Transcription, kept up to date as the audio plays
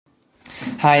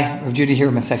Hi, Rav Judy here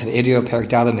with Masechet Edio, Perek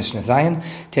Dalet, Mishnah Zayin,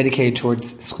 dedicated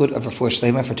towards Zchut of Refuah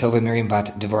Shlema for Tova Miriam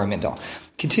Bat Devorah Mindel.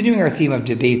 Continuing our theme of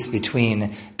debates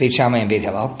between Beit Shammai and Beit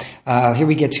Hillel, here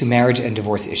we get to marriage and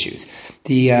divorce issues.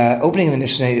 The opening of the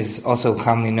Mishnah is also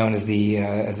commonly known as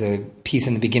a piece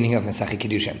in the beginning of Masechet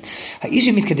Kiddushin.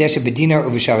 Ha'isha mitkadesha b'dinar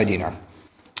u'v'shava dinar.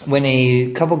 When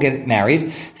a couple get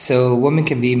married, so a woman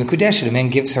can be mekudeshet. A man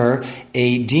gives her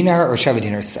a dinar or shava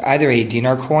dinar, either a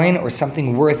dinar coin or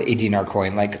something worth a dinar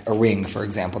coin, like a ring, for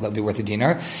example, that would be worth a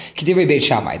dinar. Kedivrei Beit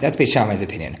Shammai. That's Beit Shammai's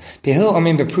opinion. Beit Hillel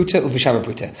omrim bepruta uv'shava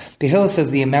pruta. Beit Hillel says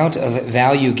the amount of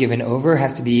value given over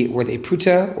has to be worth a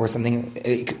pruta or something.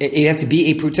 It has to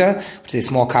be a pruta, which is a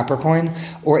small copper coin,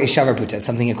 or a shava pruta,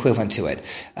 something equivalent to it.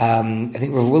 I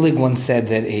think Rav Willig once said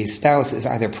that a spouse is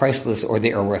either priceless or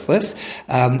they are worthless.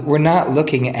 We're not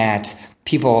looking at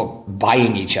people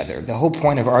buying each other. The whole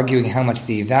point of arguing how much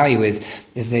the value is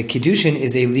that Kiddushin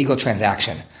is a legal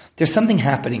transaction. There's something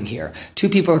happening here. Two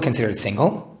people are considered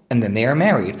single, and then they are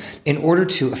married. In order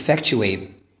to effectuate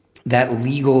that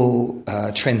legal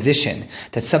transition,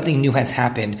 that something new has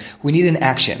happened, we need an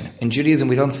action. In Judaism,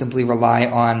 we don't simply rely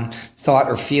on thought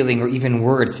or feeling or even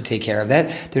words to take care of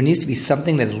that. There needs to be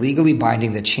something that is legally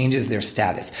binding that changes their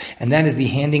status. And that is the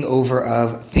handing over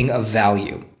of thing of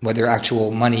value, whether actual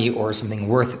money or something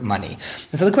worth money.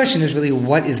 And so the question is really,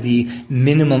 what is the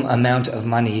minimum amount of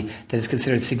money that is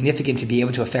considered significant to be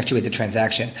able to effectuate the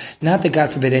transaction? Not that,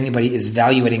 God forbid, anybody is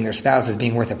valuating their spouse as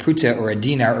being worth a pruta or a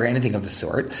dinar or anything of the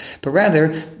sort, but rather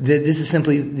that this is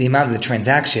simply the amount of the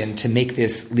transaction to make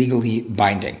this legally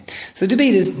binding. So the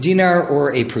debate is dinar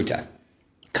or a pruta.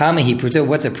 Kamahi pruta,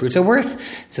 what's a pruta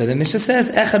worth? So the Mishnah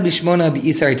says, Echad bishmona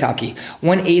b'isar Italki,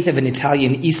 1/8 of an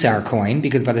Italian isar coin,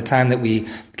 because by the time that we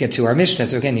get to our Mishnah,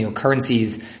 so again,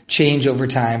 currencies change over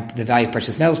time, the value of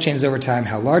precious metals changes over time,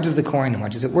 how large is the coin, how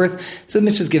much is it worth? So the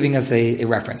Mishnah is giving us a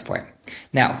reference point.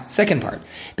 Now, second part.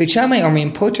 Beit Shammai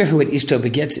omrim poter hu et ishto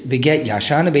beget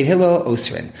yashan, Beit Hillel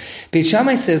osrin. Beit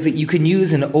Shammai says that you can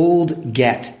use an old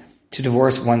get to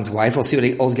divorce one's wife. We'll see what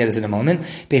an old get is in a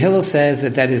moment. Beit Hillel says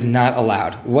that is not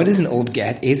allowed. What is an old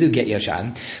get? Ezu get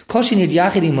yashan. Kol shenid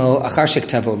yachid imo achar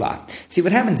shektavo la. See,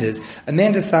 what happens is, a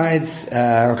man decides,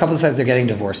 or a couple decides they're getting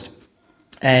divorced.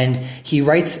 And he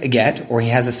writes a get, or he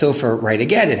has a sofer write a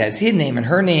get. It has his name and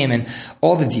her name and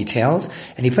all the details.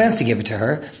 And he plans to give it to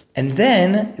her. And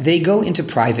then they go into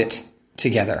private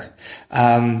together.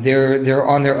 They're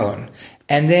on their own.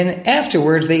 And then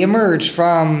afterwards they emerge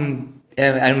from,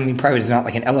 I mean, private is not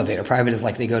like an elevator. Private is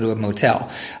like they go to a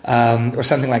motel, or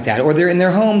something like that. Or they're in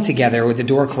their home together with the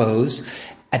door closed.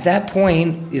 At that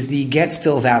point, is the get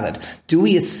still valid? Do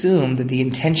we assume that the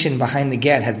intention behind the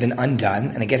get has been undone,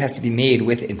 and a get has to be made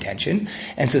with intention?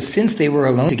 And so since they were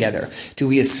alone together, do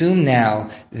we assume now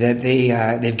that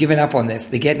they've given up on this?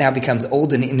 The get now becomes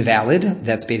old and invalid.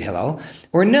 That's Beit Hillel.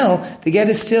 Or no, the get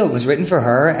was written for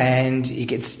her, and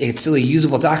it's still a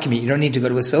usable document. You don't need to go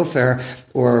to a sofer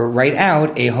or write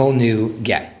out a whole new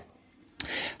get.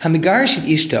 Hamigar shel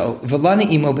ishto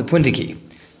v'lani imo bepundiki.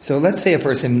 So let's say a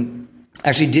person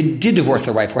actually did divorce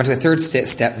their wife. We're on to the third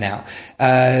step now.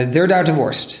 They're now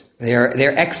divorced.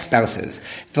 They're ex-spouses.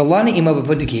 V'lani imo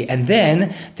bepundiki. And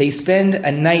then they spend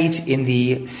a night in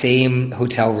the same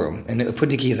hotel room. And a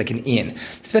pundiki is like an inn.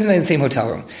 They spend a night in the same hotel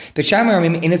room. Beit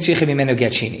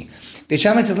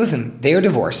Shammai says, listen, they are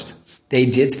divorced. They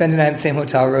did spend a night in the same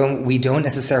hotel room. We don't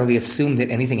necessarily assume that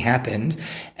anything happened.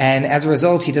 And as a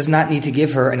result, he does not need to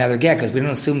give her another get, because we don't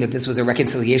assume that this was a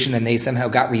reconciliation and they somehow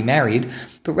got remarried.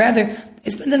 But rather,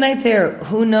 they spent the night there.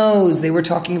 Who knows? They were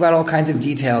talking about all kinds of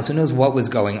details. Who knows what was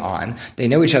going on? They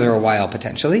know each other a while,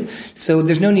 potentially. So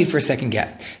there's no need for a second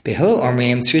get. Beit Hillel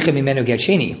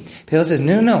says,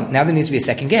 no. Now there needs to be a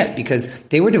second get, because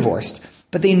they were divorced.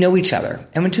 But they know each other.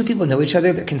 And when two people know each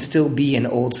other, there can still be an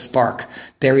old spark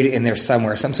buried in there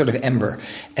somewhere, some sort of ember.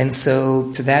 And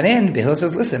so, to that end, Beit Hillel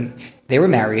says, listen, they were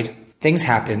married, things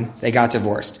happened, they got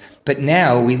divorced. But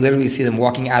now, we literally see them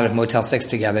walking out of Motel 6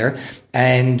 together,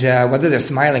 and whether they're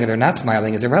smiling or they're not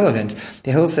smiling is irrelevant.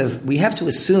 Beit Hillel says, we have to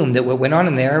assume that what went on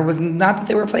in there was not that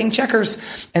they were playing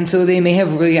checkers, and so they may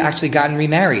have really actually gotten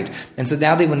remarried. And so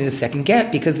now they will need a second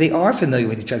get, because they are familiar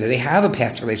with each other. They have a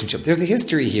past relationship. There's a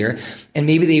history here, and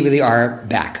maybe they really are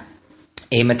back.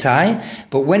 Matai,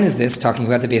 but when is this? Talking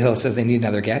about the Beit Hillel says they need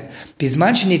another get.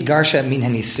 Bizman shenid garsha min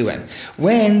hanisuen,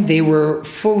 when they were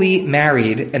fully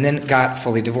married and then got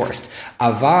fully divorced.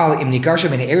 Aval im nigarsha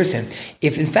min erisin,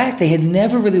 if in fact they had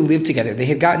never really lived together, they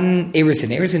had gotten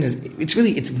erisin. Erisin is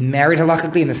it's married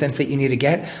halakhically in the sense that you need a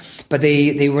get, but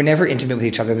they were never intimate with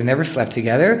each other. They never slept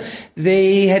together.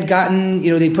 They had gotten,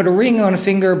 they put a ring on a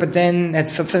finger, but then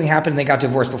something happened and they got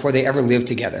divorced before they ever lived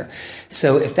together.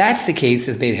 So if that's the case,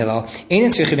 says Beit Hillel,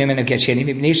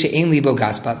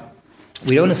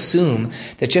 we don't assume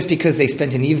that just because they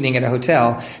spent an evening at a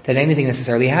hotel that anything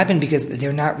necessarily happened, because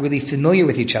they're not really familiar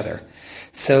with each other.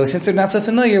 So since they're not so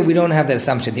familiar, we don't have that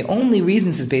assumption. The only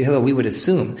reason, says Beit Hillel, we would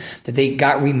assume that they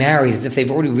got remarried as if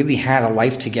they've already really had a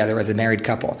life together as a married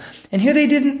couple. And here they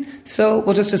didn't. So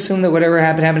we'll just assume that whatever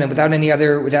happened, and without any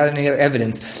other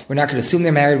evidence. We're not going to assume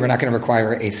they're married. We're not going to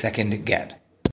require a second get.